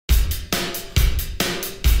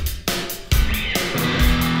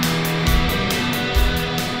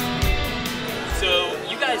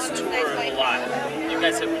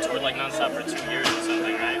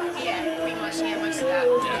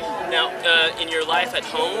in your life at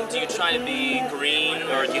home, do you try to be green,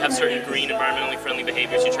 or do you have certain green, environmentally friendly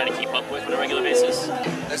behaviors you try to keep up with on a regular basis?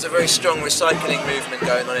 There's a very strong recycling movement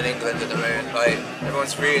going on in England at the moment. Like,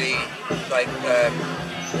 everyone's really like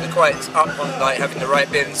they're quite up on like having the right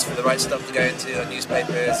bins for the right stuff to go into, like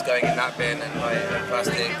newspapers going in that bin, and like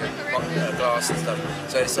plastic and glass and stuff.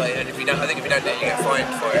 So it's like, and if you don't, I think if you don't do it, you get fined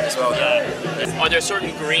for it as well. Yeah. Are there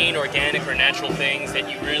certain green, organic, or natural things that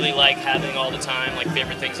you really like having all the time, like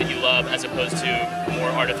favorite things that you love, as opposed to more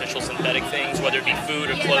artificial, synthetic things, whether it be food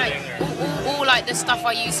or clothing? Like, all like the stuff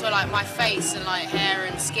I use for like my face and like hair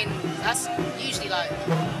and skin. That's usually like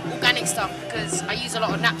organic stuff, because I use a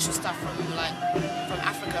lot of natural stuff from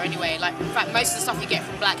Africa anyway. Like, in fact, most of the stuff you get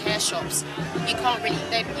from black hair shops, you can't really,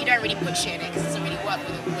 you don't really put shit in it because it doesn't really work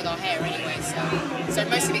with our hair anyway. So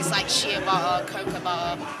most of it's like shea butter, cocoa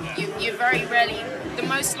butter. You very rarely, the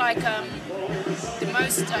most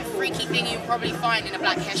freaky thing you probably find in a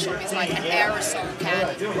black hair shop is like an aerosol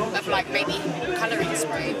can of like maybe colouring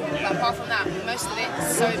spray. But apart from that, most of it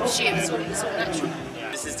is so cheap, it's all natural.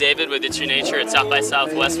 This is David with It's Your Nature at South by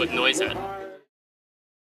Southwest with Noisettes.